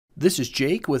This is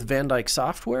Jake with Van Dyke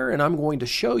Software, and I'm going to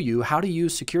show you how to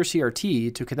use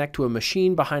SecureCRT to connect to a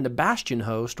machine behind a bastion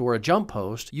host or a jump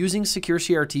host using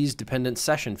SecureCRT's dependent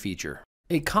session feature.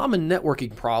 A common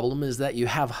networking problem is that you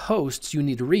have hosts you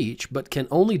need to reach, but can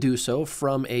only do so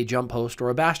from a jump host or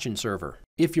a bastion server.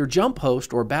 If your jump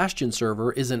host or bastion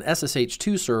server is an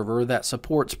SSH2 server that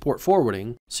supports port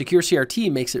forwarding,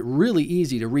 SecureCRT makes it really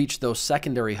easy to reach those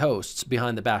secondary hosts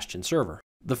behind the bastion server.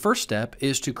 The first step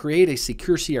is to create a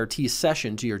SecureCRT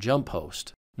session to your jump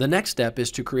host. The next step is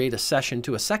to create a session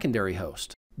to a secondary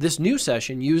host. This new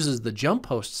session uses the jump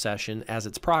host session as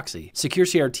its proxy.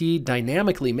 SecureCRT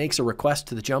dynamically makes a request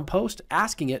to the jump host,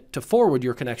 asking it to forward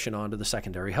your connection onto the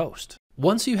secondary host.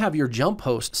 Once you have your jump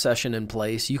host session in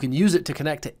place, you can use it to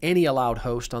connect to any allowed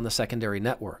host on the secondary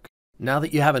network. Now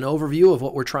that you have an overview of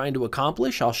what we're trying to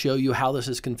accomplish, I'll show you how this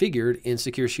is configured in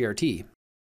SecureCRT.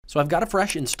 So I've got a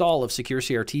fresh install of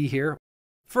SecureCRT here.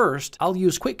 First, I'll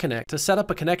use Quick Connect to set up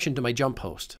a connection to my jump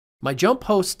host. My jump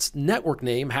host's network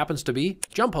name happens to be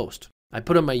jump host. I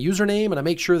put in my username and I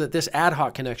make sure that this ad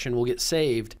hoc connection will get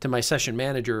saved to my session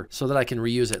manager so that I can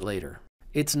reuse it later.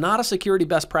 It's not a security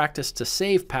best practice to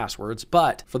save passwords,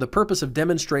 but for the purpose of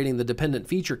demonstrating the dependent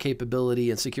feature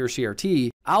capability in SecureCRT,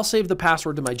 I'll save the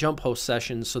password to my jump host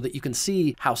session so that you can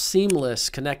see how seamless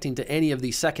connecting to any of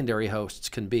these secondary hosts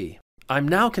can be. I'm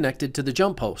now connected to the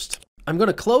jump host. I'm going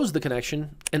to close the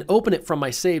connection and open it from my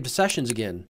saved sessions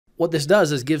again. What this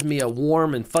does is gives me a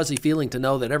warm and fuzzy feeling to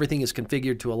know that everything is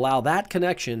configured to allow that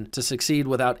connection to succeed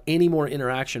without any more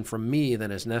interaction from me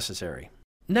than is necessary.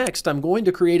 Next, I'm going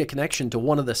to create a connection to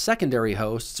one of the secondary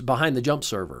hosts behind the jump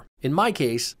server. In my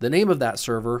case, the name of that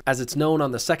server, as it's known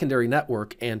on the secondary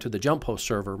network and to the jump host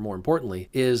server more importantly,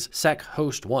 is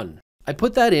SecHost1. I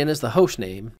put that in as the host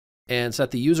name and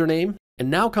set the username. And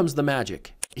now comes the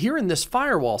magic. Here in this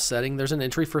firewall setting, there's an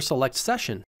entry for select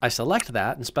session. I select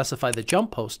that and specify the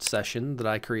jump host session that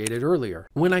I created earlier.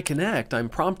 When I connect, I'm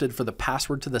prompted for the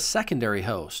password to the secondary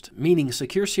host, meaning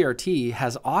SecureCRT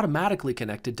has automatically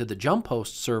connected to the jump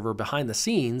host server behind the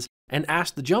scenes and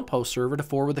asked the jump host server to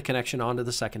forward the connection onto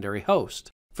the secondary host.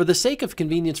 For the sake of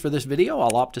convenience for this video,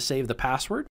 I'll opt to save the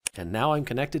password, and now I'm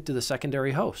connected to the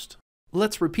secondary host.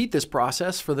 Let's repeat this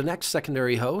process for the next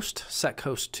secondary host,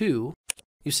 SecHost2.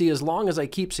 You see, as long as I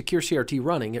keep SecureCRT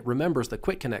running, it remembers the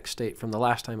Quick Connect state from the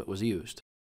last time it was used.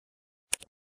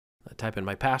 I type in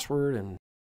my password and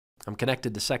I'm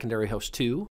connected to secondary host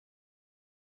 2.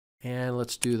 And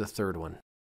let's do the third one.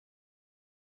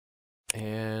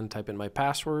 And type in my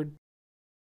password.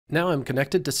 Now I'm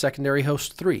connected to secondary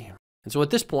host 3. And so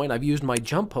at this point, I've used my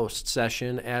jump host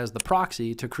session as the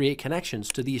proxy to create connections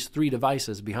to these 3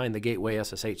 devices behind the gateway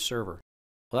SSH server.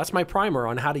 Well, that's my primer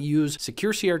on how to use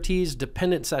SecureCRT's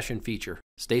dependent session feature.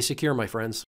 Stay secure, my friends.